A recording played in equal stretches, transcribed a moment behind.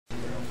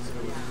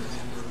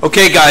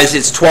Okay, guys,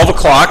 it's 12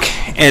 o'clock,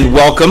 and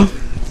welcome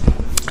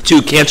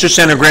to Cancer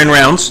Center Grand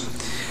Rounds.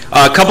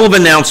 A couple of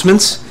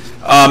announcements.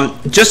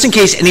 Just in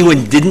case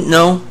anyone didn't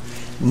know,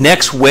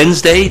 next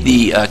Wednesday,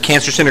 the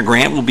Cancer Center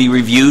grant will be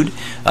reviewed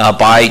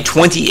by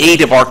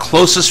 28 of our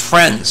closest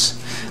friends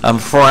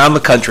from around the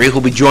country who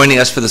will be joining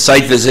us for the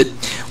site visit.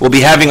 We'll be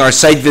having our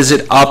site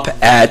visit up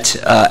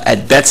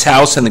at Bet's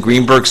house in the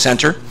Greenberg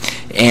Center.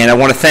 And I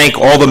want to thank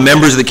all the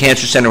members of the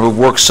Cancer Center who have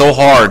worked so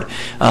hard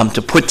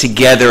to put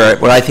together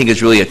what I think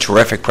is really a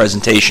terrific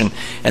presentation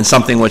and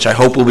something which I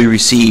hope will be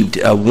received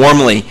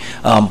warmly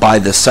by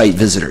the site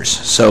visitors.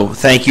 So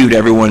thank you to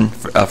everyone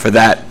for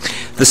that.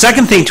 The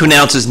second thing to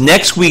announce is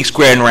next week's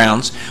Grand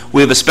Rounds,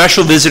 we have a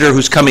special visitor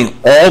who's coming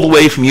all the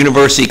way from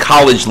University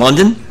College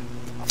London.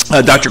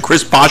 Dr.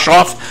 Chris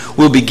Boshoff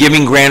will be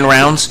giving Grand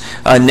Rounds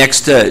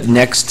next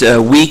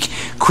week.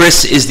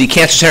 Chris is the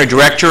Cancer Center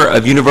Director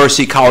of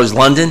University College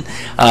London.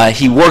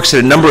 He works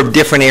at a number of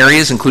different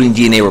areas, including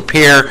DNA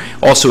repair,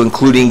 also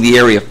including the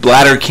area of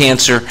bladder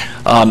cancer.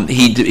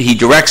 He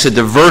directs a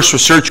diverse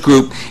research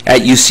group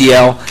at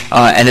UCL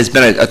and has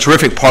been a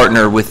terrific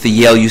partner with the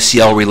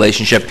Yale-UCL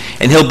relationship.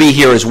 And he'll be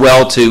here as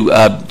well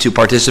to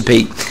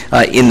participate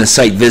in the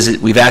site visit.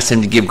 We've asked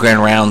him to give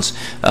Grand Rounds,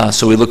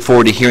 so we look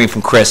forward to hearing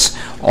from Chris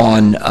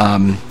on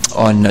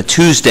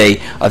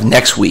Tuesday of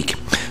next week.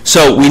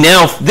 So we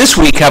now, this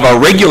week, have our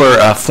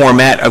regular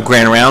format of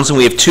Grand Rounds, and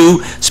we have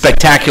two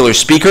spectacular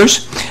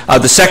speakers.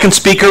 The second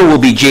speaker will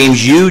be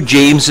James Yu.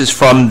 James is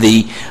from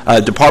the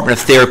Department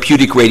of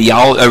Therapeutic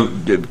Radiology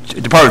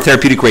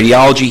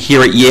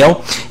here at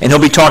Yale, and he'll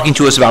be talking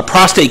to us about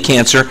prostate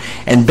cancer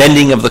and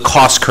bending of the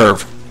cost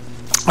curve.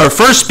 Our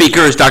first speaker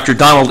is Dr.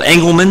 Donald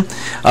Engelman,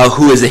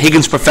 who is the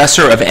Higgins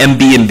Professor of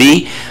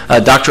MB&B.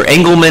 Dr.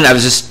 Engelman, I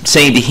was just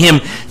saying to him,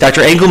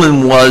 Dr.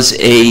 Engelman was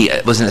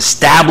an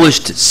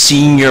established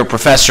senior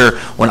professor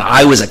when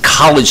I was a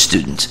college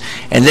student.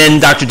 And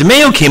then Dr.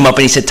 DeMeo came up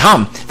and he said,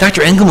 Tom,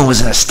 Dr. Engelman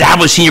was an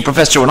established senior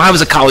professor when I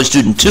was a college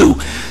student too.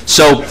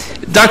 So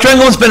Dr.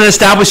 Engelman's been an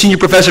established senior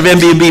professor of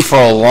MB&B for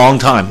a long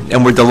time,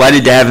 and we're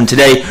delighted to have him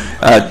today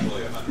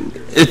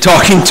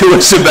talking to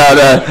us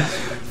about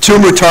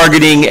tumor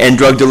targeting and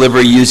drug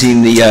delivery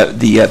using the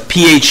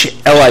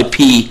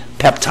PHLIP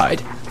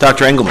peptide.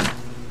 Dr. Engelman.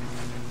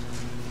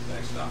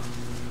 Thanks, Tom.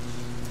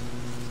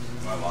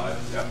 Am I live?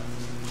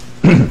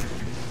 Yeah.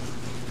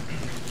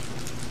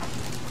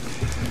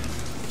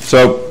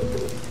 So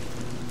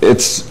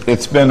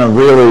it's been a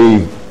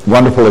really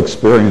wonderful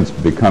experience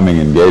becoming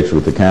engaged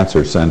with the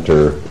Cancer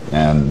Center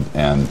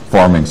and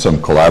forming some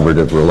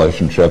collaborative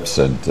relationships,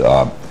 and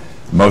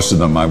most of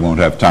them I won't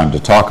have time to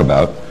talk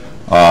about.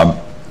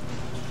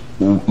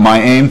 My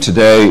aim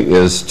today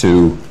is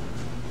to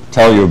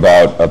tell you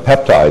about a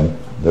peptide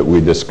that we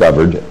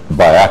discovered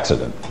by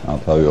accident. I'll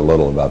tell you a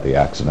little about the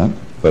accident,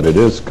 but it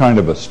is kind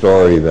of a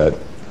story that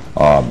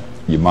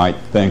you might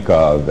think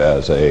of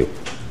as a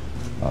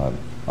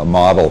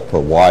model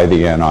for why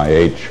the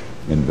NIH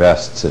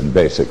invests in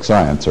basic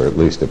science, or at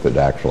least if it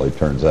actually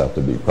turns out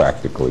to be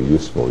practically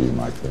useful, you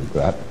might think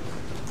that.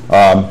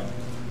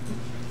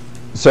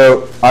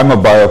 So I'm a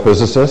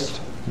biophysicist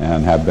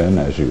and have been,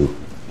 as you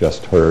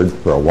just heard,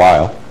 for a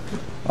while.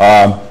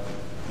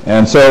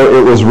 And so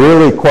it was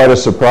really quite a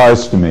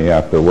surprise to me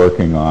after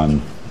working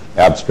on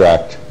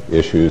abstract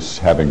issues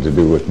having to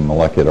do with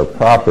molecular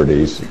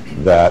properties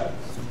that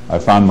I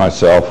found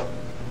myself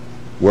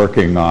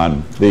working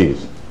on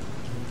these.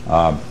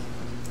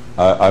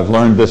 I've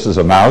learned this is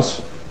a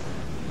mouse,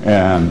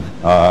 and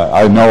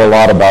I know a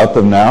lot about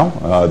them now.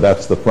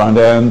 That's the front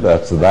end,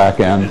 that's the back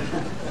end.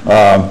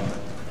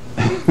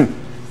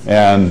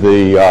 And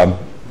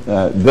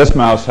this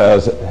mouse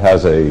has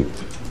a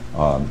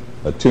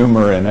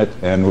tumor in it,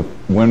 and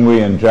when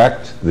we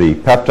inject the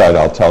peptide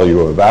I'll tell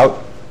you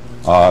about,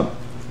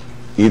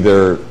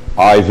 either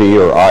IV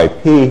or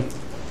IP,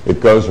 it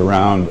goes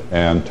around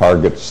and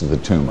targets the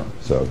tumor.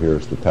 So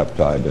here's the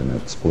peptide in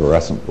its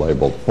fluorescent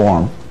labeled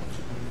form.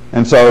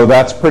 And so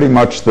that's pretty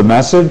much the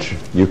message.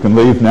 You can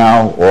leave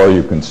now, or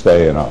you can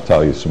stay and I'll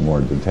tell you some more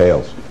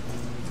details.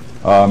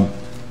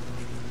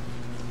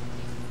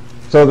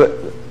 So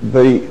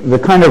the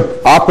kind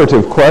of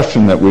operative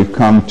question that we've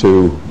come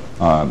to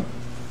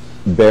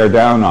bear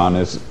down on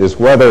is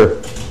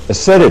whether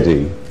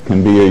acidity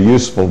can be a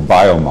useful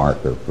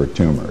biomarker for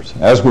tumors.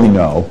 As we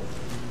know,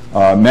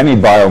 many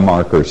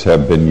biomarkers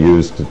have been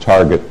used to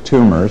target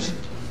tumors,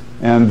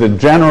 and the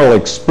general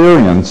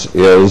experience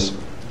is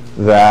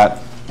that,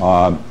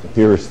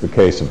 here's the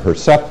case of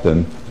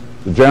Herceptin,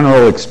 the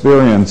general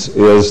experience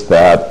is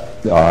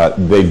that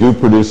they do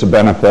produce a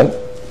benefit,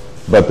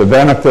 but the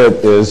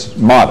benefit is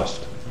modest.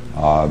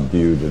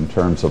 Viewed in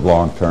terms of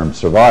long-term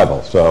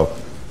survival. So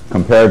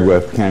compared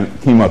with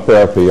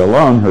chemotherapy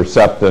alone,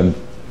 Herceptin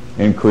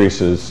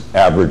increases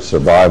average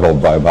survival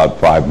by about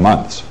 5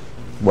 months.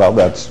 Well,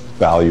 that's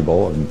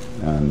valuable,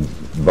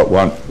 but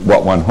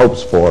what one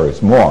hopes for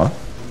is more.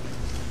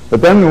 But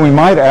then we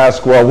might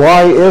ask, well,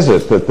 why is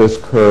it that this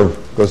curve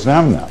goes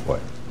down that way?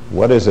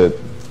 What is it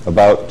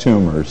about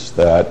tumors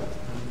that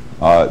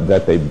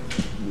they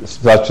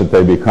such that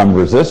they become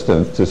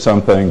resistant to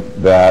something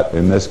that,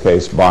 in this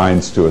case,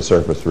 binds to a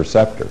surface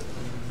receptor.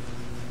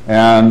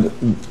 And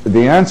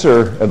the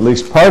answer, at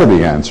least part of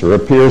the answer,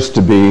 appears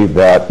to be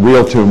that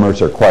real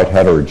tumors are quite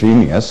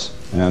heterogeneous,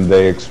 and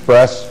they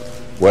express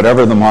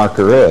whatever the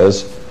marker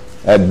is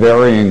at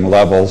varying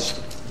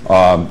levels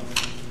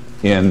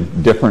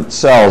in different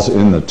cells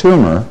in the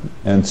tumor.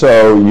 And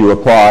so you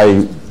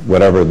apply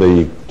whatever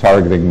the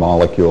targeting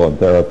molecule and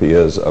therapy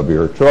is of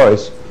your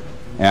choice,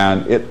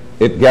 and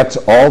it gets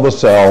all the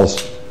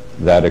cells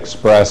that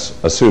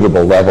express a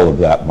suitable level of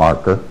that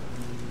marker,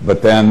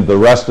 but then the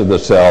rest of the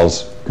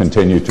cells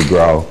continue to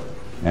grow,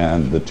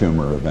 and the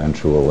tumor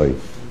eventually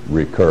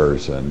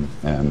recurs, and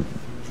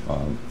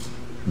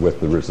with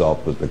the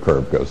result that the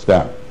curve goes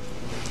down.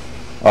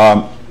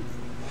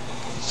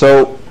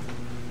 So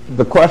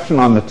the question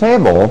on the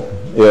table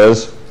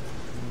is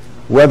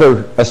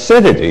whether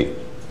acidity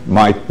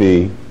might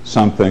be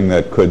something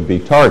that could be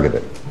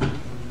targeted.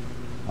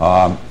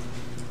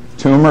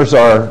 Tumors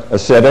are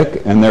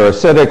acidic, and they're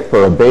acidic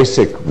for a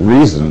basic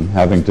reason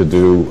having to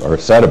do, or a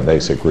set of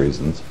basic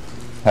reasons,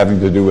 having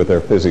to do with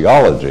their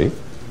physiology.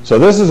 So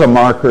this is a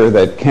marker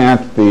that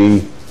can't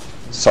be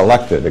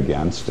selected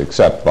against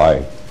except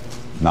by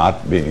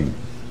not being,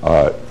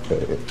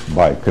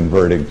 by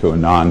converting to a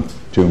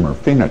non-tumor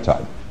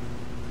phenotype.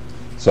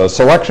 So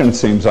selection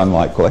seems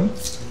unlikely.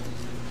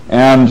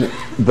 And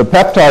the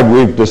peptide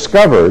we've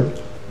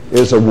discovered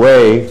is a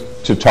way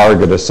to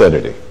target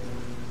acidity.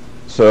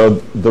 So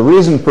the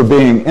reason for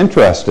being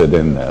interested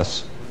in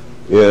this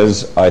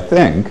is, I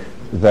think,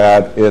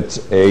 that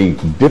it's a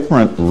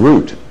different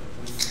route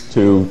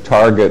to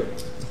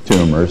target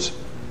tumors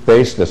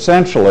based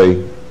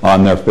essentially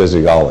on their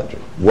physiology.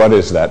 What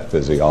is that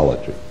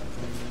physiology?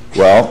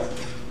 Well,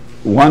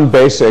 one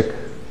basic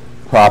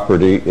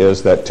property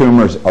is that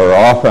tumors are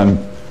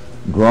often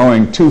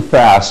growing too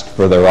fast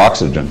for their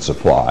oxygen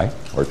supply,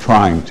 or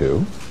trying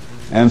to.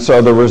 And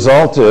so the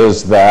result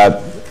is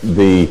that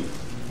the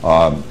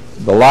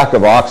lack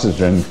of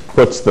oxygen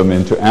puts them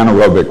into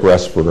anaerobic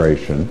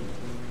respiration.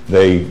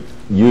 They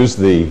use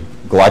the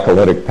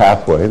glycolytic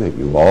pathway that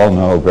you all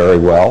know very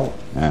well.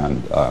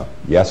 And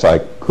yes, I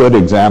could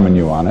examine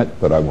you on it,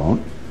 but I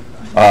won't.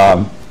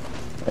 And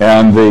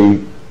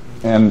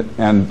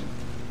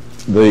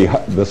the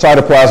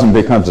cytoplasm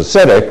becomes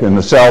acidic, and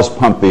the cells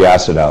pump the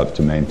acid out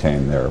to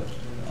maintain their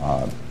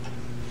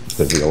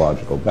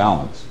physiological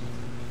balance.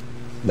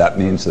 That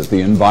means that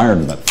the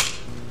environment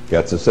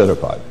gets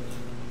acidified.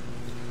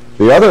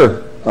 The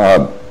other,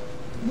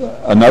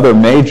 another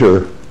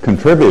major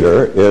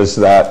contributor is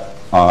that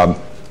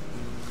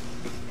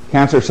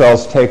cancer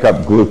cells take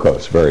up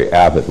glucose very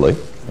avidly,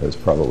 as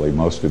probably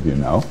most of you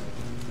know.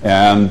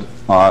 And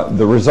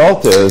the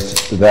result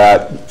is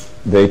that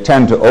they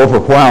tend to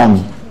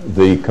overwhelm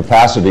the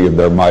capacity of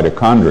their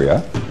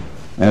mitochondria.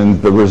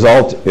 And the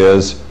result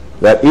is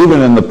that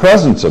even in the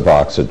presence of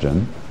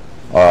oxygen,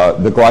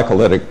 the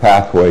glycolytic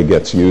pathway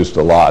gets used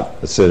a lot,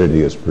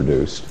 acidity is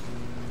produced.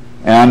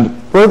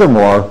 And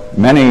furthermore,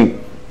 many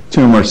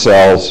tumor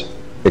cells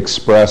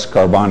express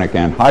carbonic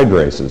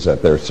anhydrases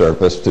at their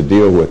surface to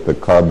deal with the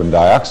carbon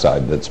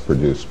dioxide that's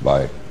produced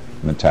by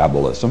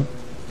metabolism.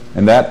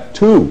 And that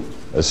too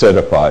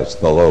acidifies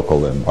the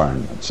local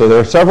environment. So there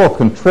are several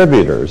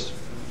contributors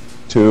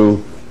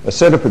to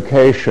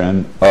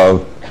acidification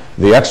of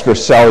the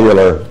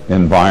extracellular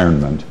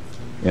environment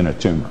in a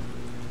tumor.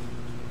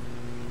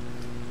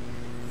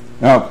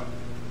 Now,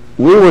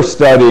 we were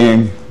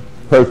studying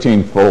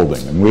protein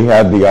folding, and we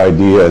had the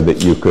idea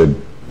that you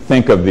could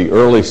think of the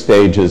early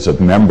stages of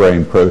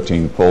membrane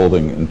protein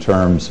folding in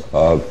terms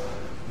of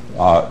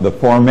the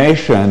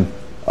formation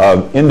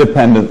of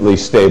independently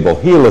stable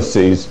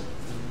helices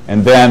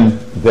and then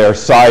their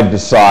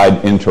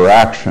side-to-side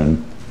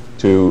interaction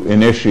to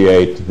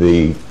initiate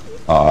the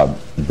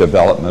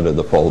development of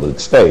the folded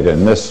state.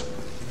 And this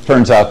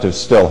turns out to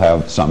still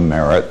have some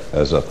merit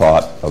as a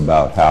thought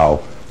about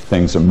how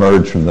things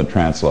emerge from the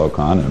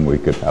translocon, and we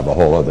could have a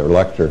whole other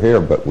lecture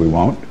here, but we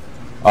won't.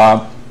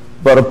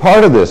 But a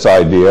part of this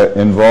idea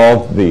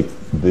involved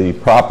the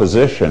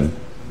proposition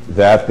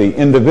that the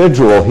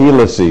individual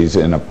helices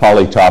in a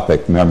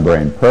polytopic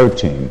membrane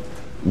protein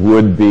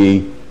would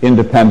be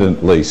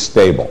independently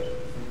stable.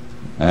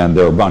 And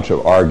there are a bunch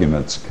of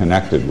arguments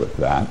connected with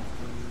that.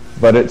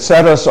 But it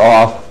set us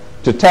off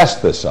to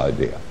test this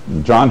idea.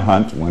 John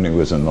Hunt, when he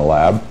was in the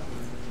lab,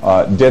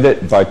 did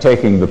it by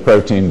taking the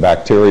protein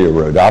bacteria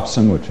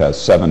rhodopsin, which has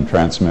 7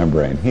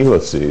 transmembrane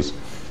helices,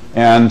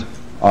 and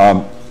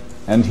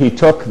he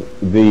took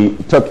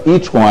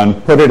each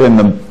one, put it in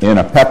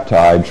a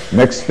peptide,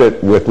 mixed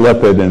it with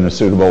lipid in a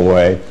suitable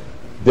way,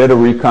 did a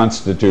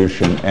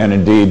reconstitution, and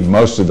indeed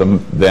most of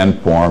them then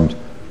formed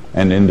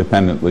an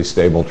independently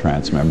stable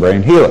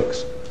transmembrane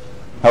helix.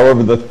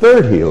 However, the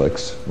third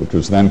helix, which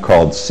was then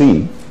called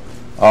C,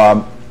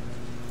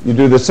 you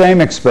do the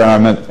same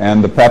experiment,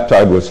 and the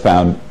peptide was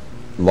found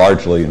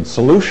largely in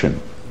solution.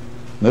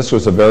 This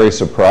was a very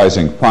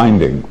surprising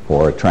finding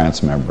for a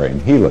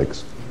transmembrane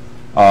helix.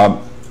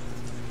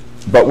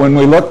 But when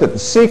we looked at the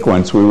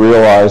sequence, we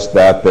realized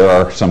that there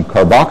are some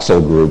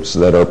carboxyl groups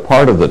that are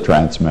part of the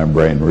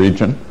transmembrane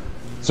region,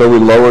 so we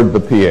lowered the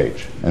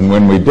pH. And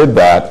when we did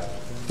that,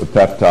 the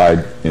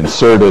peptide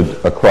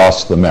inserted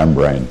across the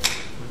membrane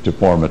to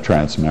form a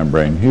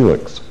transmembrane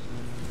helix.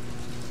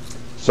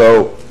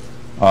 So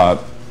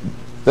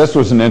this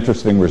was an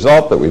interesting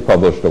result that we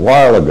published a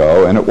while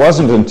ago, and it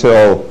wasn't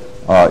until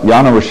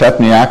Jana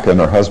Reshetniak and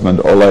her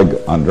husband Oleg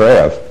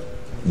Andreev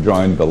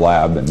joined the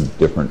lab in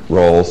different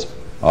roles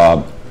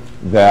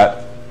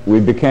that we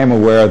became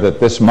aware that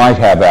this might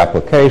have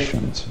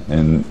applications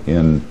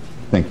in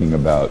thinking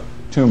about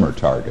tumor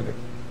targeting.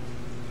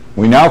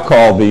 We now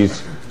call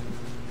these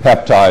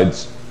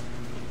peptides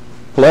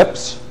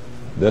PHLIPs.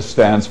 This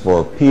stands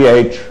for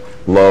pH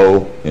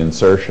low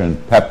insertion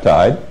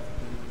peptide.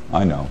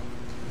 I know,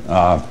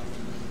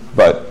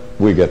 but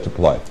we get to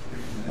play.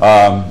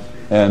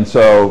 And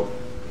so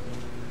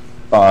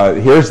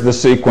here's the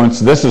sequence.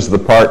 This is the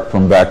part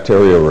from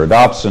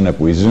Bacteriorhodopsin. If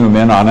we zoom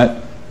in on it,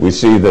 we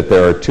see that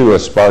there are 2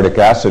 aspartic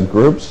acid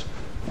groups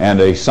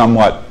and a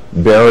somewhat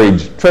buried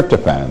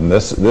tryptophan.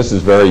 This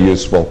is very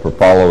useful for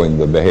following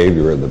the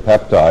behavior of the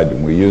peptide,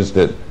 and we used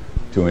it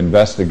to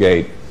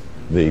investigate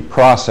the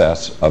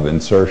process of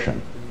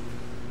insertion.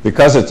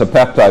 Because it's a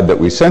peptide that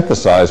we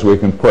synthesize, we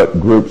can put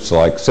groups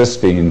like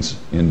cysteines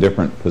in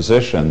different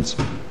positions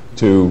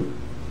to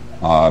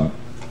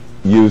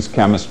use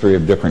chemistry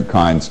of different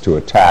kinds to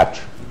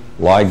attach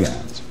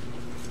ligands.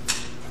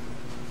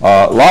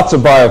 Lots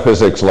of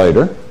biophysics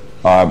later.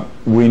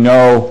 We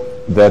know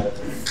that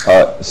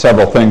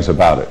several things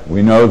about it.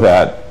 We know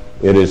that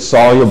it is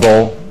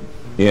soluble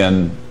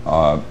in,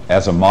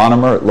 as a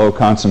monomer at low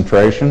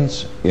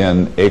concentrations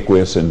in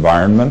aqueous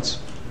environments,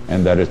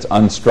 and that it's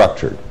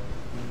unstructured.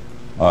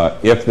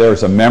 If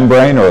there's a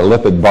membrane or a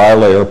lipid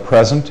bilayer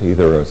present,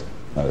 either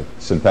a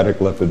synthetic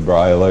lipid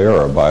bilayer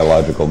or a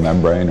biological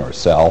membrane or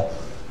cell,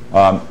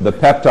 the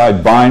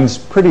peptide binds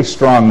pretty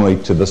strongly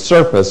to the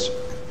surface,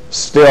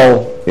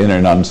 still in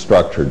an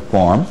unstructured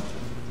form.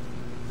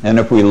 And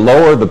if we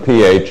lower the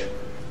pH,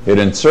 it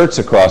inserts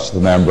across the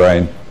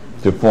membrane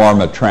to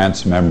form a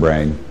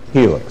transmembrane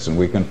helix. And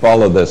we can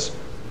follow this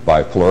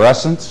by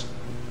fluorescence.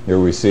 Here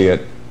we see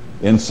it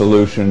in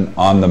solution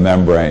on the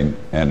membrane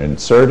and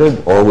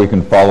inserted, or we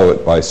can follow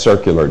it by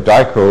circular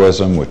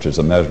dichroism, which is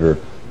a measure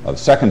of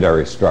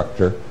secondary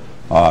structure.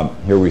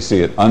 Here we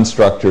see it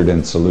unstructured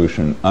in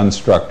solution,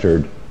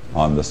 unstructured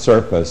on the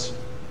surface,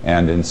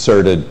 and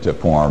inserted to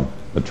form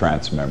the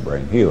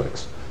transmembrane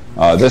helix.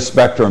 This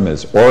spectrum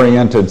is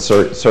oriented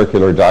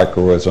circular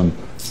dichroism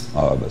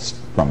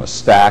from a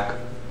stack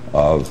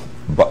of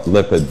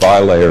lipid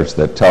bilayers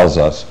that tells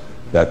us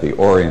that the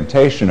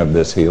orientation of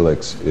this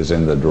helix is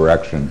in the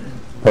direction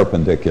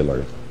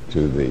perpendicular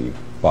to the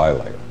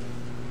bilayer.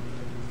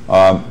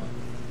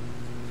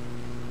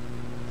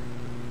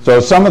 So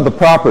some of the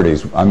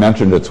properties, I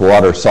mentioned it's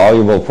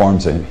water-soluble,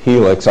 forms a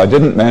helix. I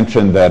didn't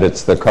mention that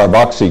it's the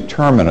carboxy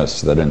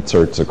terminus that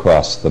inserts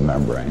across the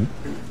membrane.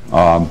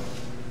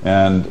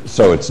 And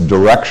so it's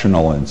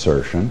directional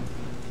insertion.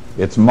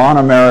 It's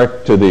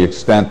monomeric to the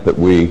extent that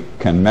we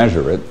can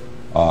measure it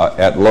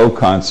at low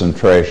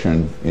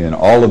concentration in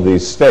all of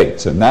these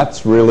states. And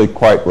that's really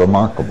quite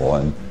remarkable.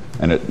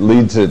 And it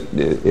leads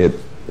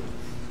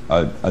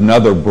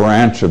another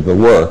branch of the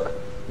work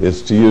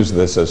is to use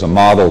this as a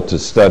model to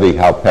study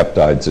how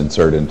peptides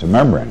insert into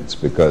membranes,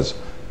 because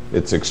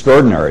it's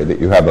extraordinary that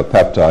you have a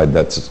peptide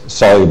that's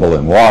soluble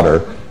in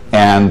water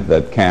and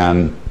that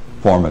can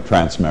form a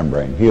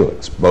transmembrane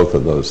helix. Both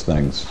of those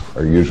things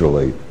are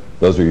usually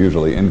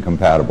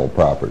incompatible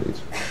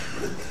properties.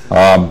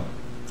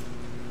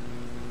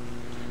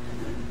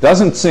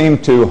 Doesn't seem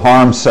to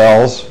harm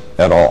cells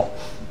at all.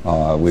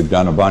 We've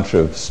done a bunch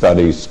of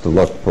studies to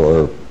look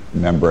for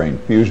membrane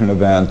fusion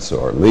events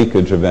or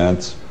leakage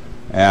events,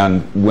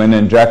 and when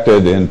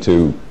injected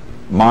into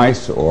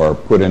mice or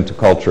put into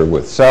culture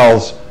with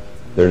cells,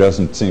 there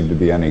doesn't seem to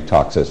be any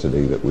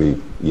toxicity that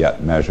we've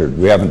yet measured.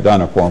 We haven't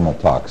done a formal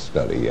tox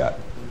study yet.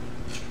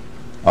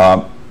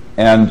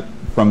 And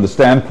from the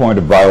standpoint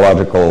of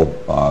biological,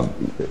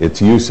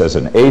 its use as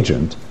an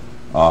agent,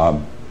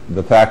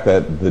 the fact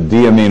that the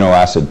D-amino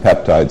acid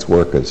peptides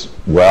work as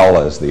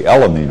well as the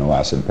L-amino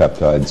acid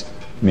peptides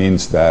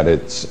means that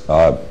it's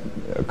a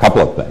couple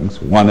of things.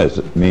 One is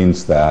it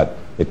means that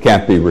it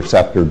can't be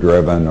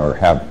receptor-driven or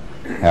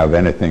have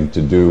anything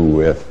to do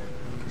with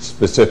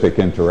specific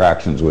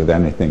interactions with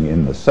anything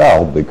in the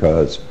cell,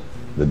 because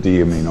the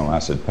D-amino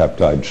acid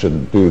peptide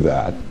shouldn't do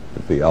that,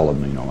 but the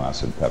L-amino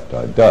acid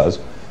peptide does.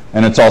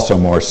 And it's also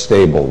more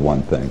stable,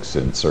 one thinks,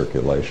 in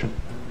circulation.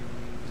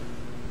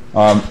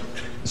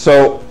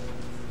 So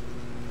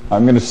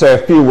I'm going to say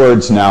a few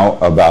words now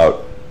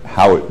about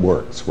how it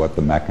works, what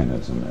the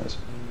mechanism is.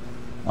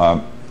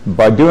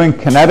 By doing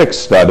kinetic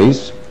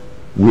studies,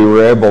 we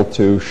were able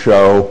to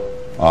show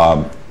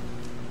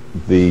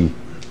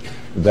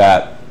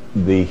that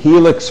the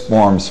helix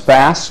forms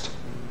fast.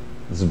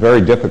 It's a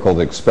very difficult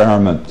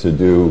experiment to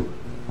do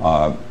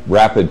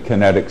rapid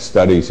kinetic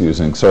studies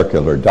using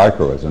circular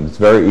dichroism. It's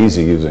very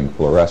easy using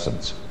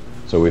fluorescence.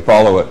 So we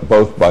follow it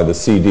both by the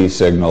CD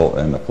signal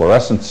and the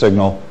fluorescence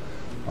signal.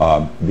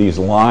 These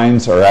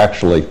lines are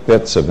actually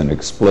fits of an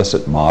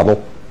explicit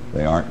model.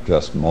 They aren't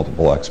just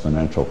multiple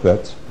exponential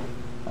fits.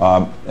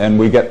 And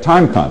we get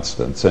time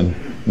constants. And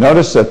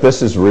notice that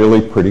this is really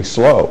pretty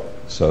slow.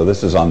 So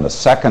this is on the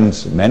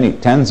seconds, many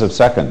tens of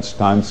seconds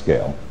time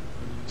scale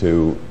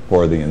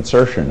for the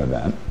insertion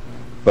event.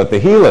 But the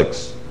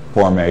helix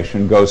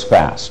formation goes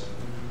fast.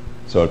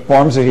 So it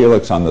forms a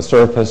helix on the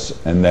surface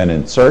and then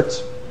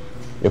inserts.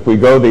 If we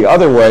go the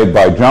other way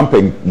by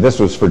jumping, this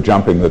was for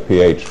jumping the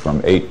pH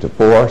from 8 to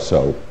 4,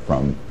 so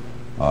from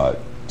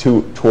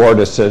toward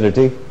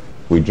acidity.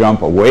 If we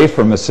jump away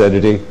from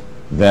acidity,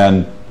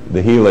 then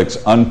the helix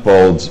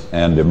unfolds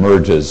and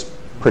emerges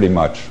pretty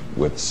much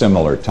with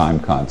similar time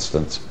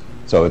constants.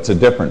 So it's a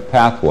different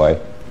pathway,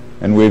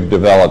 and we've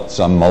developed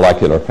some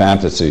molecular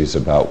fantasies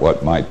about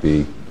what might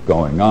be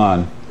going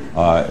on,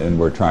 and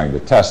we're trying to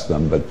test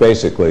them. But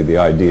basically the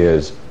idea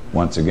is,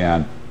 once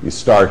again, you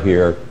start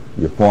here,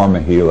 you form a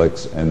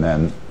helix, and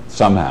then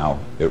somehow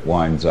it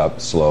winds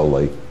up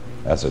slowly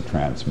as a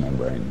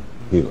transmembrane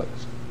helix.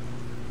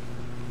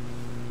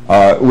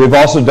 We've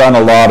also done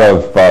a lot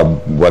of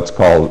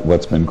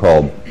what's been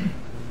called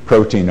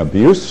protein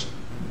abuse.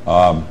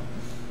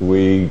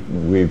 We've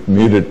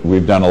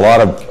done a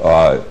lot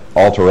of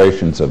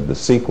alterations of the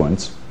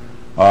sequence.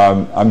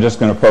 I'm just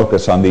going to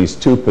focus on these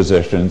two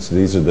positions.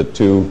 These are the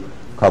two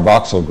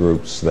carboxyl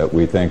groups that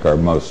we think are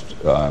most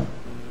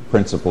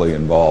principally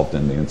involved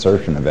in the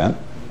insertion event.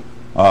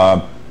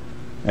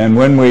 And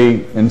when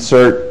we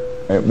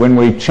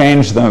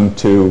change them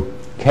to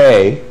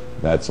K,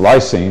 that's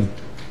lysine,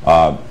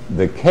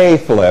 the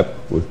PHLIP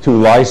with two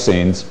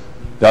lysines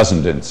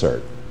doesn't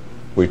insert.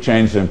 We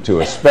change them to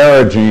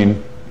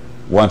asparagine,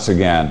 once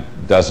again,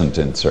 doesn't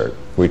insert.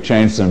 We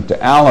change them to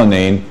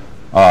alanine,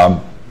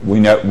 we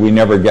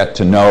never get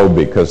to know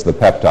because the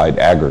peptide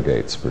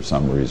aggregates for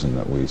some reason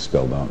that we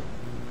still don't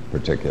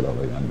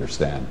particularly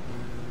understand.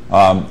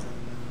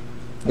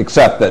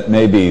 Except that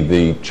maybe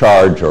the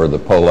charge or the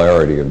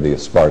polarity of the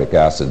aspartic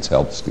acids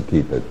helps to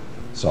keep it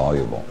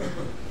soluble.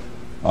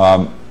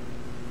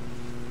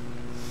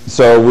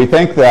 So we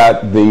think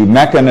that the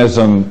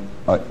mechanism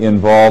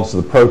involves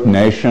the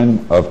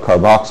protonation of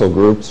carboxyl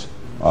groups,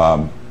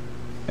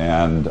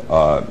 and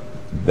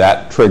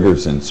that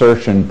triggers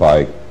insertion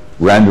by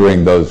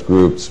rendering those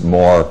groups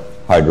more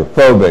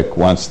hydrophobic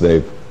once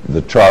the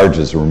charge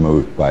is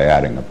removed by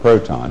adding a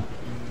proton.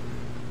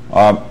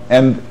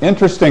 And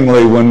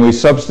interestingly, when we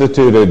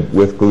substituted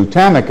with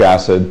glutamic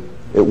acid,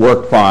 it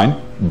worked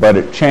fine, but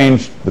it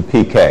changed the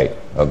pK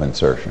of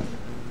insertion.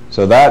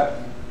 So that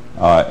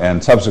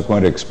and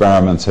subsequent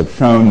experiments have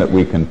shown that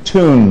we can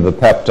tune the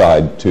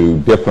peptide to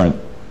different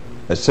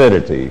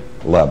acidity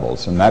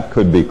levels, and that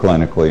could be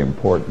clinically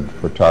important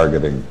for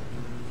targeting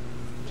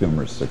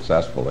tumors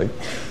successfully.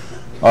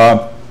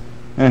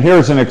 And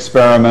here's an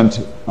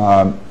experiment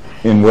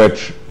in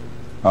which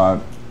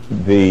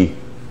the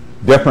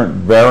different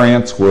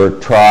variants were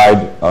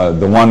tried,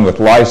 the one with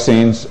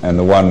lysines and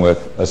the one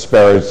with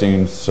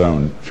asparagines,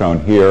 shown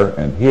here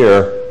and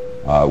here,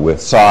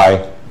 with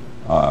Psi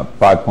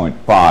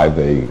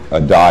 5.5,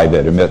 a dye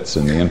that emits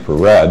in the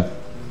infrared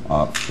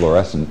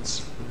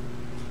fluorescence,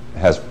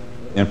 has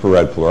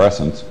infrared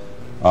fluorescence,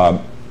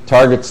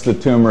 targets the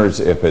tumors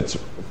if it's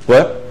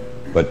FLIP,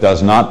 but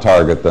does not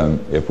target them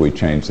if we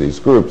change these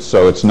groups.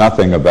 So it's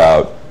nothing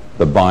about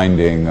the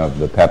binding of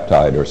the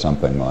peptide or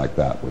something like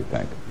that, we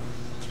think.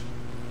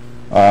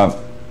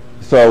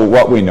 So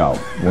what we know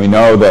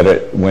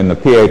that when the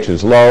pH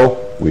is low,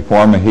 we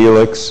form a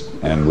helix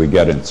and we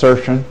get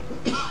insertion.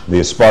 The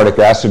aspartic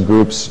acid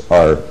groups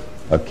are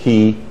a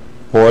key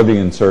for the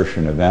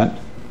insertion event.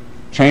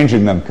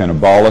 Changing them can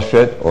abolish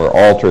it or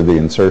alter the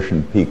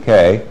insertion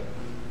pK,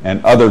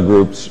 and other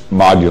groups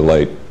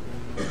modulate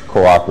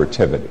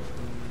cooperativity.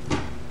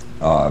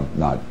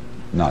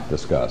 Not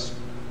discussed.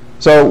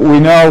 So we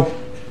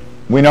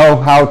know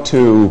how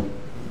to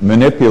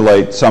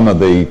manipulate some of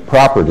the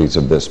properties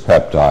of this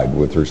peptide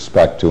with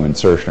respect to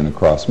insertion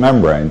across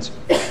membranes,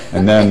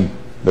 and then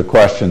the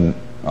question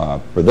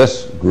for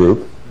this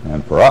group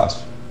and for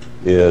us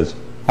is,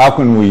 how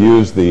can we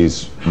use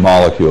these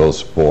molecules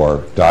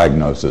for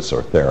diagnosis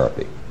or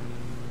therapy?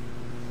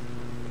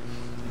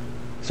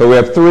 So we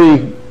have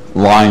three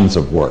lines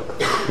of work.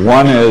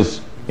 One is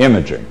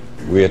imaging.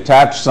 We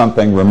attach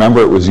something,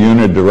 remember it was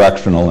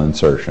unidirectional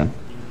insertion,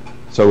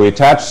 so we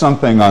attach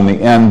something on the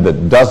end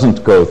that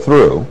doesn't go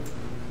through,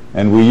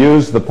 and we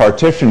use the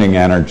partitioning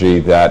energy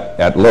that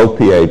at low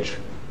pH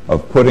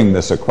of putting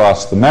this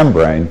across the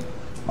membrane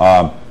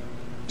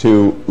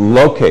to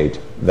locate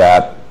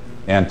that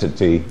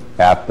entity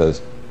at the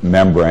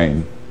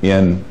membrane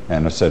in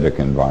an acidic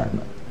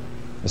environment.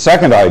 The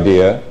second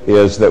idea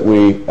is that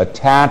we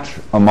attach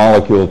a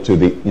molecule to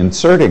the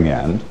inserting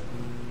end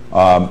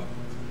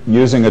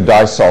using a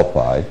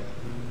disulfide.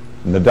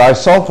 And the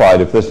disulfide,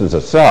 if this is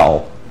a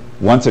cell,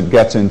 once it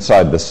gets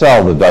inside the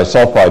cell, the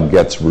disulfide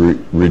gets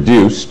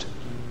reduced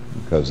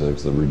because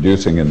there's the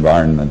reducing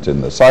environment in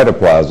the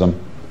cytoplasm,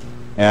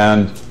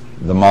 and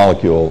the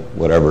molecule,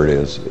 whatever it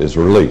is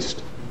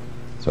released.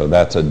 So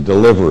that's a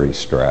delivery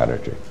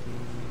strategy.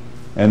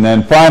 And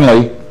then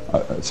finally,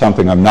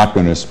 something I'm not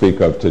going to speak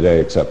of today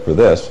except for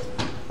this,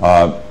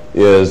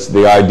 is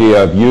the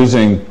idea of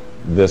using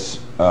this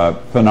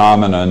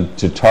phenomenon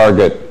to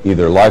target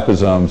either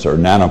liposomes or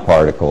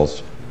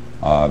nanoparticles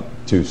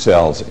to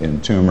cells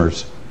in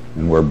tumors.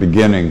 And we're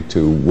beginning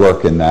to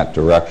work in that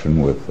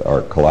direction with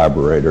our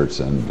collaborators,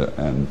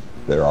 and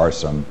there are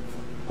some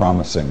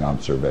promising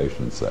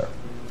observations there.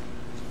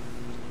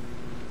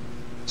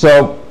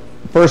 So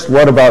first,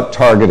 what about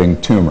targeting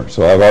tumor?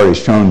 So I've already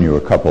shown you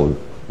a couple of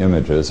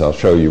images. I'll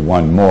show you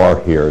one more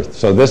here.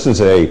 So this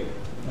is a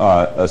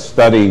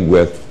study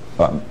with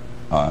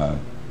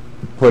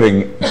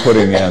putting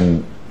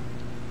in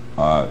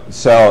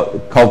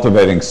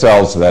cultivating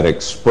cells that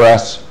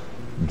express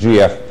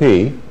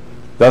GFP.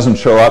 Doesn't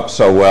show up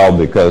so well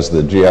because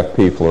the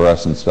GFP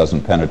fluorescence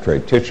doesn't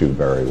penetrate tissue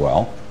very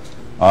well.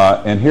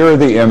 And here are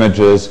the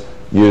images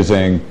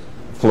using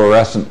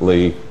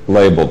fluorescently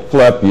labeled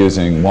PHLIP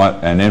using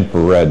an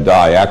infrared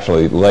dye.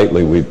 Actually,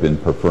 lately we've been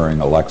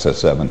preferring Alexa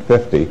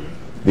 750.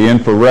 The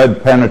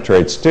infrared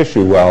penetrates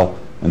tissue well,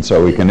 and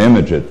so we can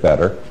image it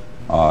better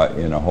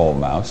in a whole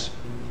mouse.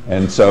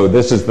 And so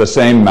this is the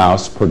same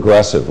mouse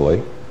progressively.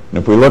 And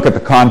if we look at the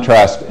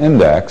contrast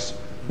index,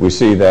 we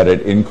see that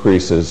it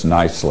increases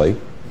nicely.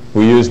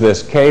 We use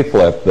this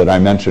K-flip that I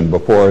mentioned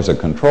before as a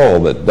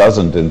control that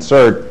doesn't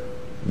insert,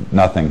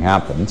 nothing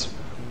happens.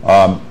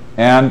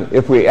 And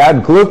if we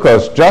add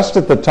glucose just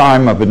at the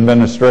time of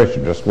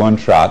administration, just one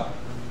shot,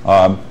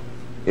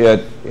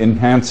 it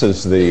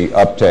enhances the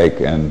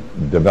uptake and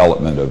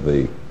development of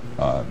the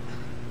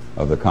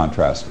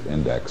contrast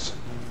index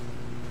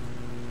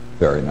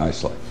very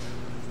nicely.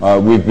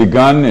 We've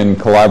begun in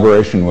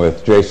collaboration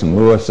with Jason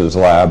Lewis's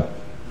lab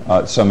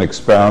some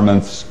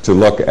experiments to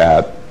look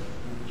at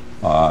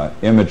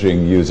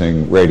imaging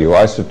using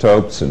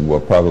radioisotopes, and we'll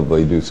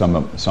probably do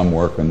some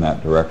work in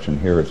that direction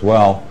here as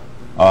well.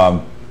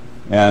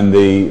 And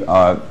here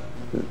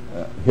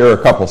are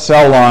a couple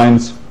cell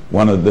lines.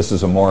 This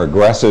is a more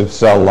aggressive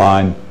cell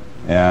line,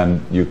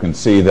 and you can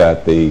see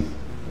that the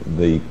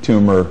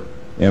tumor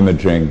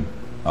imaging,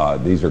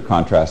 these are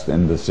contrast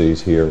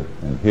indices here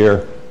and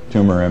here.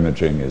 Tumor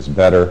imaging is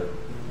better.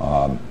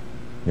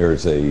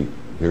 Here's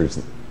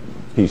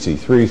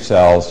PC3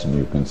 cells, and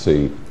you can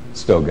see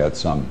still get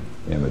some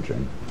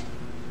imaging.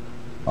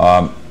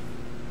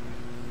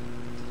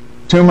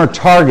 Tumor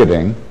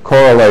targeting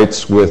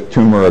correlates with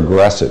tumor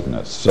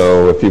aggressiveness.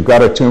 So if you've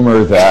got a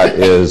tumor that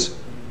is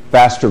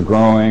faster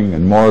growing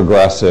and more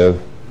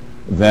aggressive,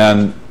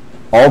 then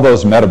all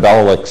those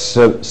metabolic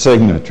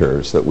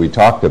signatures that we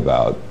talked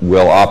about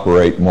will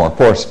operate more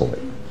forcefully.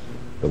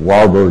 The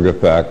Warburg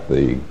effect,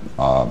 the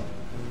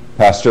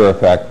Pasteur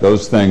effect,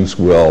 those things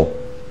will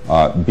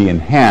be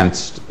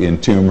enhanced in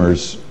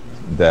tumors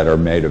that are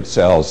made of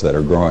cells that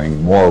are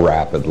growing more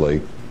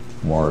rapidly,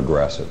 more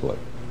aggressively.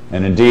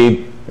 And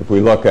indeed, if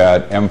we look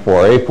at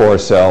M4A4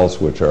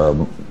 cells, which are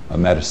a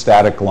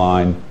metastatic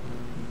line,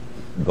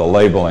 the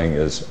labeling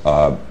is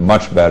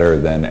much better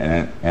than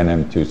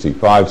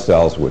NM2C5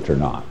 cells, which are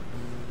not.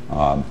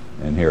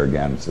 And here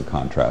again, it's the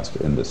contrast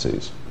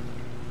indices.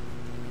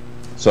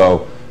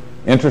 So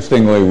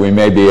interestingly, we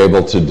may be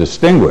able to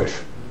distinguish,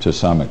 to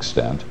some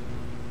extent,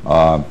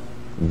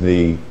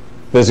 the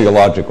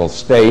physiological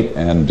state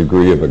and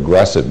degree of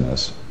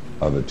aggressiveness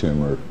of a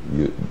tumor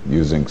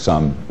using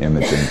some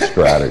imaging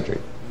strategy.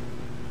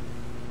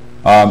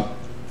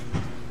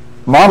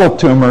 Model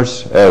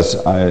tumors, as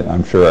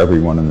I'm sure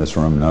everyone in this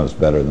room knows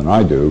better than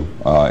I do,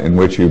 in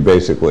which you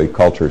basically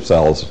culture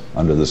cells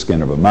under the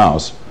skin of a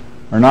mouse,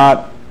 are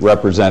not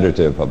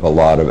representative of a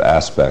lot of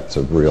aspects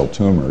of real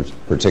tumors,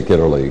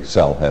 particularly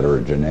cell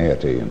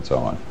heterogeneity and so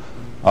on.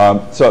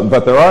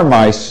 But there are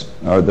mouse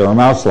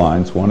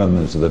lines. One of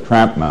them is the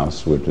tramp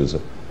mouse, which is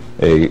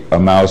a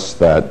mouse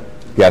that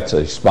gets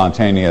a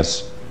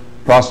spontaneous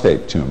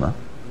prostate tumor.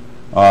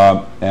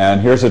 And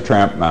here's a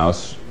tramp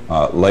mouse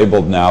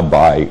labeled now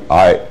by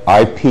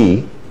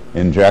IP,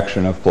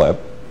 injection of PHLIP,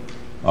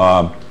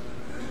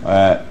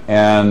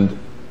 and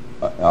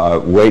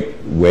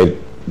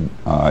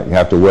you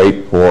have to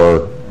wait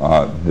for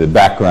the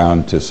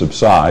background to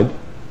subside,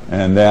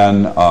 and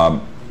then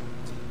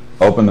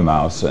open the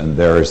mouse, and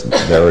there is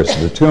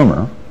the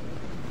tumor.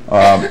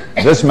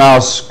 This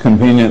mouse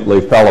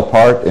conveniently fell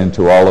apart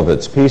into all of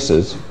its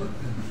pieces,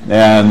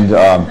 and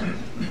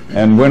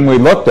when we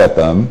looked at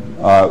them,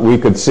 we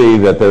could see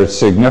that there's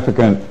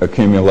significant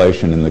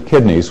accumulation in the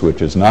kidneys,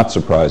 which is not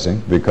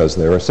surprising because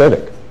they're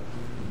acidic.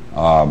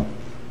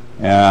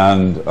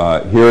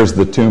 Here's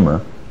the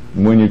tumor.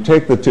 When you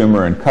take the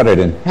tumor and cut it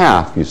in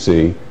half, you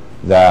see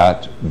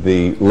that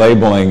the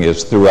labeling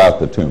is throughout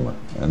the tumor.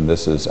 And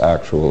this is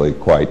actually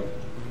quite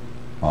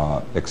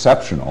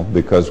exceptional,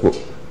 because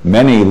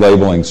many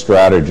labeling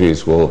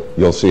strategies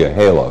you'll see a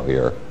halo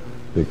here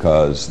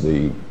because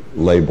the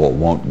label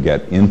won't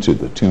get into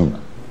the tumor.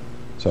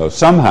 So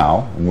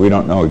somehow, and we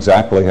don't know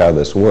exactly how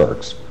this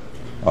works,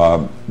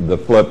 the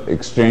PHLIP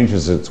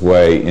exchanges its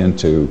way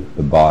into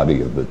the body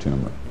of the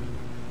tumor.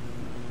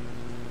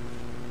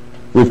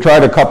 We've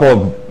tried a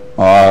couple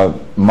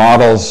of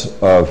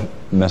models of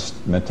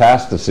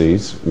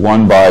metastases,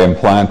 one by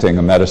implanting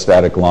a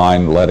metastatic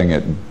line, letting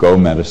it go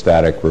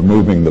metastatic,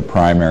 removing the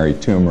primary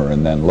tumor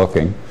and then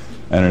looking,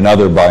 and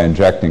another by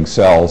injecting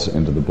cells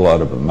into the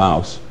blood of a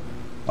mouse.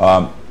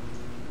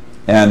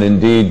 And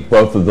indeed,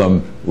 both of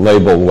them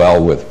label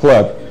well with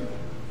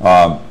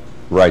PHLIP,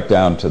 right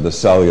down to the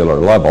cellular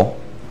level.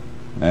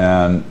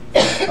 And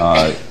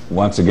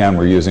once again,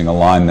 we're using a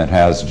line that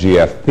has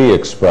GFP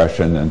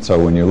expression, and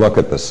so when you look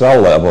at the cell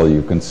level,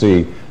 you can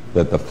see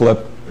that the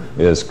PHLIP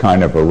is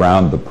kind of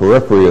around the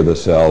periphery of the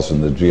cells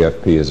and the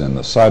GFP is in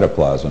the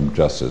cytoplasm,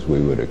 just as we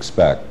would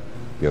expect,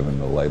 given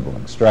the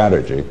labeling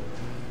strategy.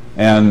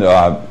 And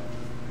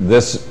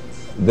this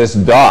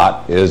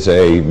dot is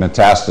a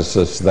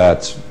metastasis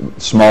that's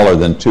smaller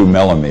than 2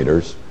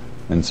 millimeters,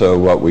 and so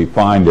what we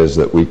find is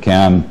that we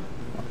can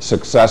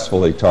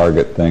successfully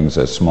target things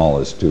as small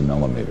as 2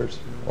 millimeters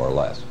or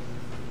less.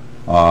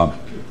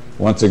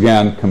 Once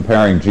again,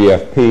 comparing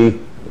GFP,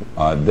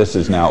 this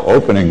is now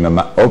opening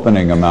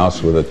a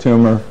mouse with a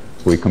tumor.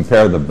 We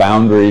compare the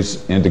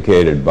boundaries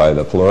indicated by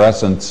the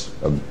fluorescence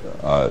of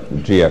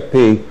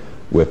GFP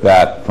with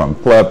that from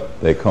PHLIP.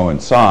 They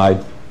coincide.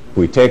 If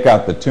we take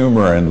out the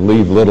tumor and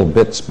leave little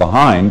bits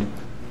behind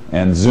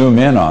and zoom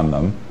in on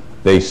them,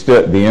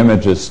 the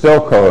images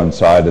still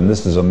coincide, and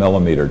this is a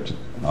millimeter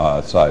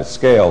size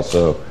scale,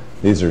 so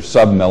these are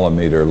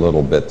sub-millimeter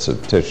little bits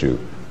of tissue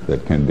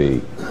that can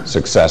be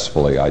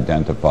successfully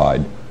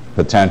identified,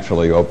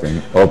 potentially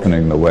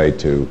opening the way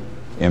to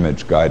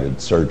image-guided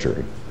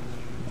surgery.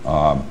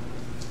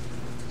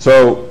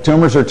 So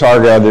tumors are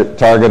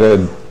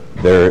targeted.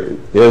 There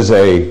is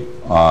a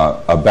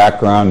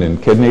background in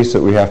kidneys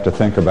that we have to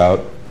think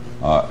about.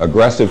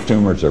 Aggressive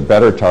tumors are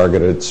better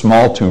targeted.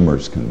 Small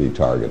tumors can be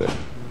targeted.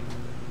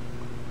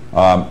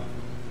 Now,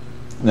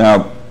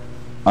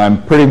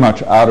 I'm pretty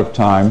much out of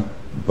time,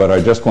 but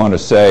I just want to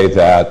say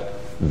that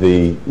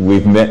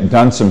we've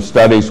done some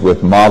studies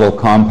with model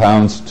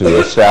compounds to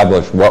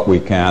establish what we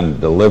can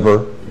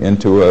deliver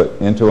into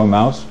a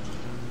mouse,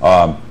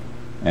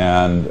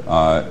 and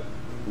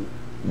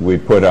we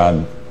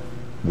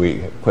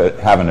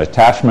have an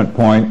attachment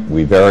point.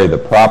 We vary the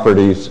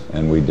properties,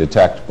 and we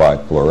detect by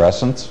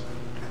fluorescence.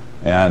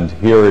 And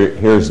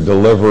here's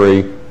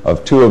delivery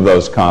of 2 of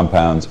those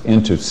compounds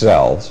into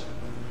cells.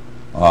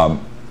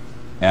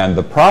 And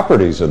the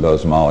properties of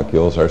those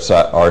molecules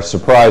are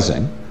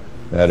surprising.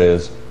 That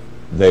is,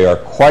 they are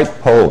quite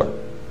polar.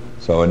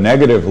 So a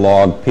negative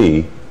log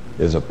P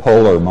is a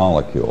polar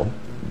molecule.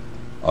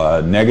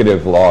 A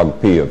negative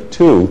log P of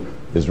 2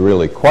 is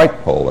really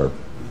quite polar,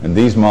 and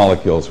these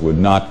molecules would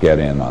not get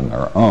in on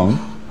their own,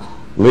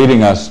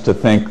 leading us to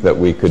think that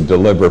we could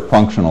deliver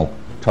functional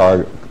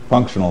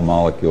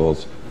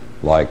molecules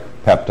like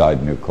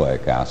peptide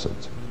nucleic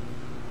acids.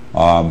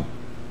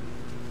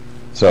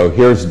 So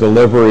here's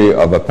delivery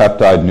of a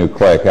peptide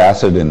nucleic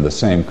acid in the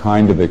same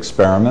kind of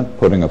experiment,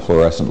 putting a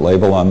fluorescent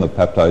label on the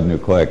peptide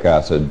nucleic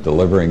acid,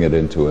 delivering it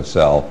into a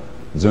cell,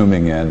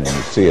 zooming in, and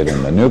you see it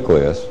in the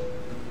nucleus.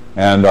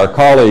 And our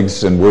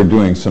colleagues, and we're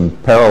doing some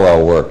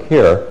parallel work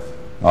here,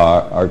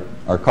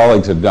 our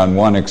colleagues have done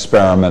one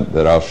experiment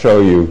that I'll show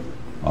you,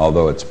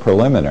 although it's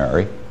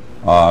preliminary,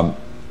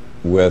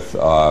 with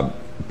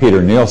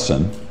Peter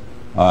Nielsen.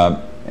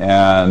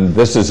 And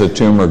this is a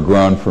tumor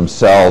grown from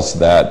cells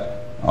that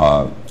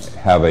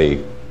have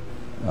a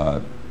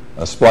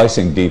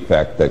splicing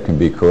defect that can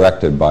be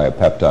corrected by a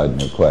peptide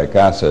nucleic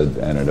acid,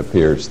 and it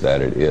appears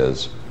that it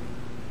is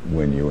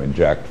when you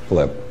inject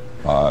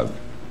PHLIP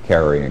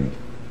carrying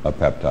a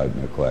peptide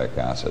nucleic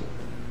acid.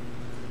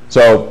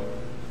 So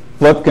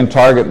PHLIP can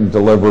target and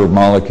deliver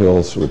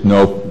molecules with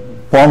no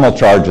formal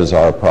charges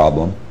are a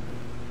problem.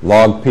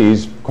 Log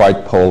P's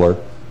quite polar,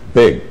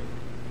 big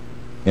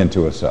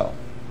into a cell.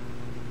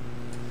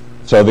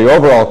 So the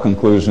overall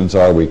conclusions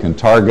are we can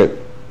target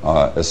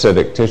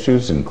acidic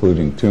tissues,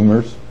 including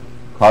tumors.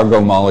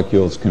 Cargo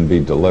molecules can be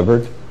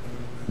delivered.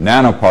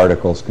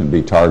 Nanoparticles can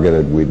be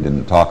targeted. We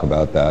didn't talk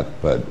about that,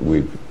 but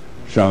we've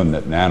shown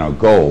that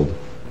nanogold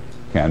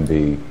can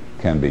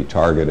be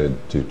targeted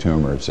to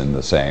tumors in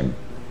the same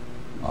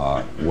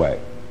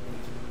way.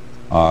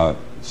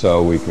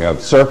 So we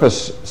have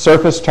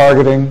surface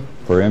targeting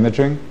for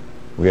imaging.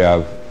 We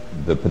have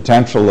the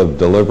potential of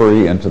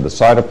delivery into the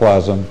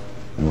cytoplasm,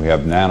 and we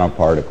have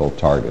nanoparticle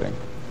targeting.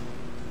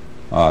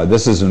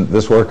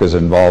 This work has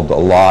involved a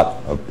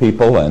lot of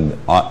people, and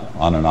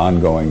on an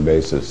ongoing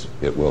basis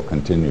it will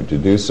continue to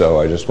do so.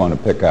 I just want to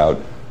pick out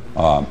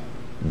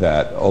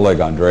that Oleg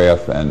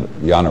Andreev and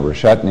Yana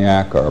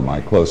Reshetniak are my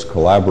close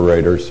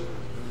collaborators.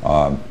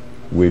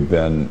 We've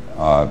been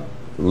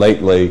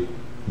lately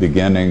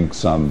beginning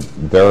some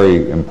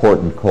very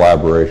important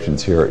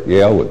collaborations here at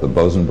Yale with the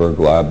Bosenberg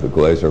Lab, the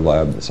Glaser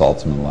Lab, the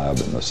Saltzman Lab,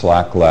 and the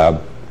SLAC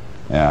Lab.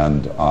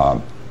 And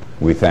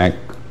we thank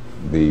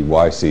the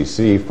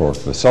YCC for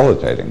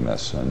facilitating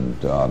this. And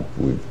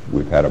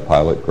we've had a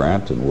pilot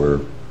grant, and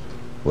we're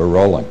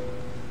rolling.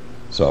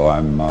 So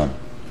I'm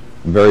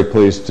very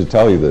pleased to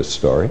tell you this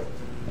story,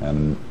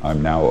 and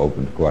I'm now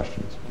open to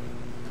questions.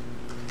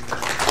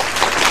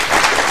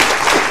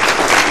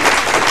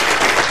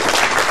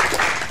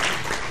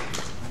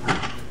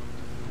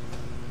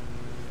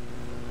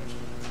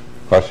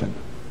 Question?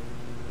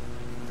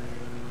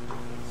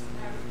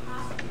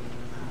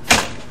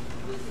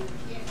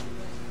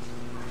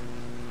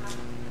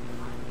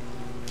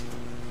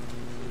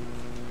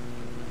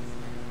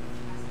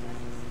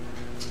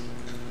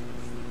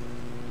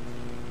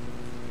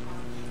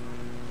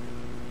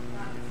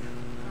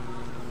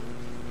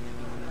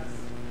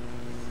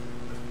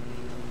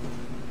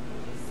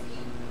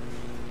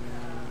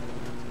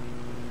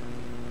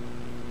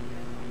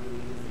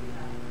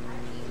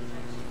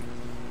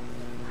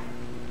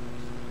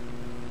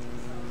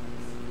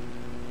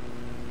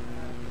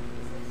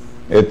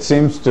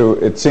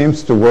 It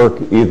seems to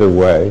work either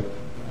way.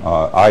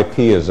 IP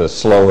is a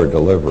slower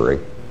delivery.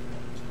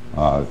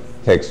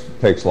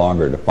 Takes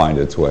longer to find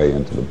its way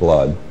into the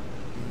blood.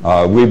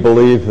 We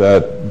believe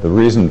that the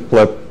reason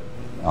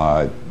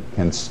PHLIP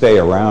can stay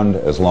around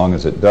as long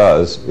as it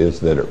does is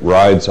that it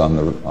rides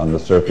on the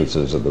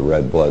surfaces of the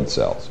red blood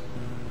cells.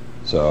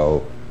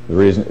 So the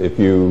reason, if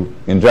you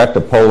inject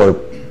a polar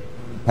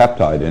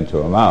peptide into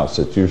a mouse,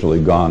 it's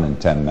usually gone in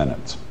 10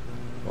 minutes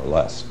or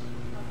less.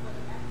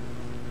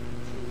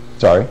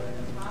 Sorry?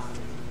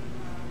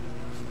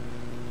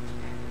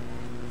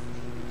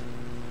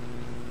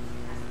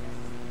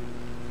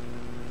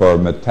 For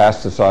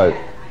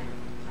metastasized.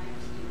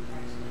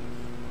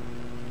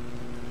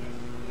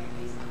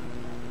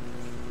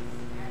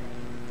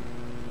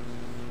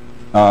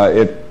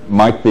 It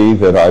might be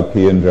that IP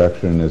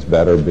injection is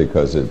better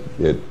because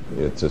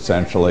it's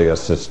essentially a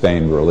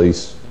sustained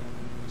release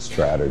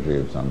strategy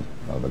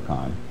of a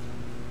kind.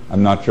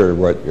 I'm not sure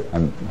what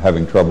I'm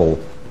having trouble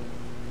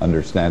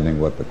understanding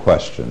what the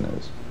question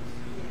is.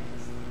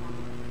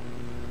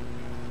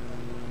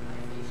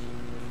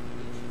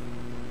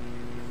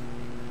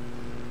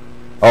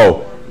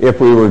 Oh, if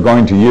we were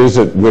going to use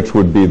it, which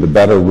would be the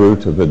better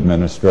route of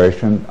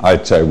administration?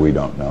 I'd say we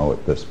don't know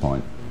at this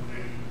point.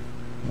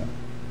 Yeah.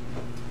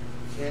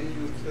 Can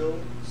you kill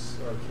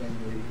or can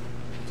you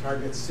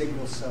target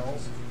single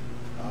cells?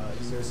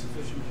 Is there a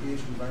sufficient pH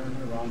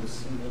environment around a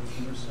single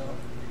tumor cell?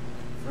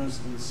 For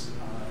instance,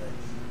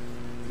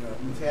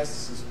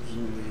 metastasis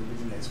presumably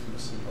originates from a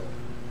single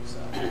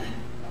cell,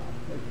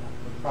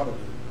 probably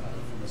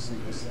from a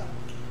single cell.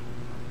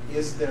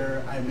 Is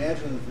there, I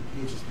imagine that the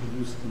pH is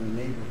produced in a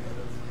neighborhood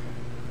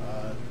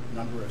of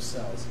number of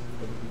cells,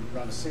 but if you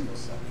run a single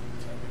cell, can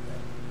you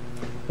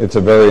target that? It's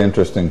a very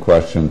interesting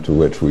question to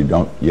which we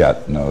don't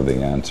yet know the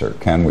answer.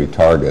 Can we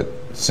target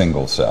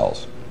single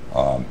cells?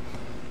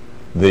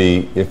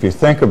 If you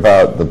think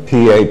about the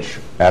pH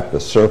at the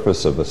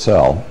surface of a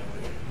cell,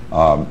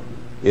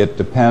 it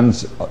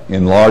depends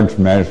in large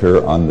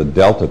measure on the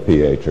delta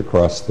pH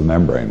across the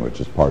membrane,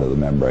 which is part of the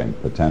membrane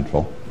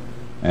potential.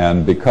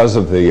 And because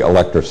of the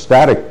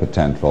electrostatic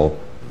potential,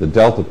 the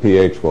delta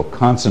pH will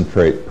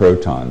concentrate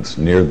protons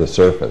near the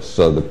surface.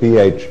 So the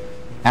pH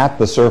at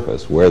the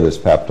surface where this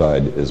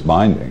peptide is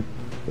binding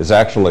is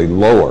actually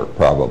lower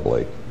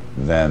probably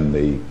than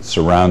the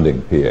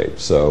surrounding pH.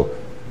 So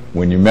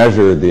when you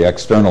measure the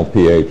external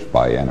pH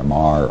by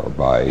NMR or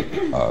by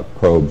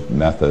probe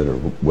method or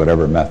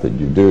whatever method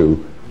you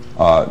do,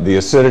 the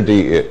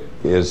acidity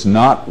is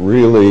not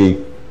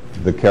really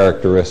the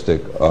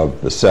characteristic of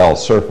the cell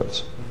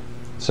surface.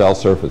 Cell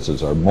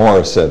surfaces are more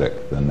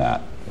acidic than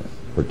that,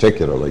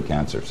 particularly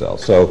cancer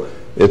cells. So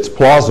it's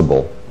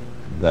plausible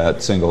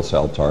that single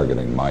cell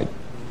targeting might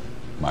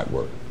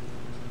work.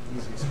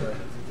 Easy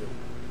experiment to do.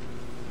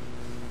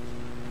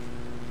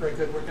 Very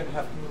good. We're going to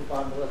have to move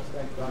on. Let's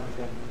thank Don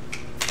again.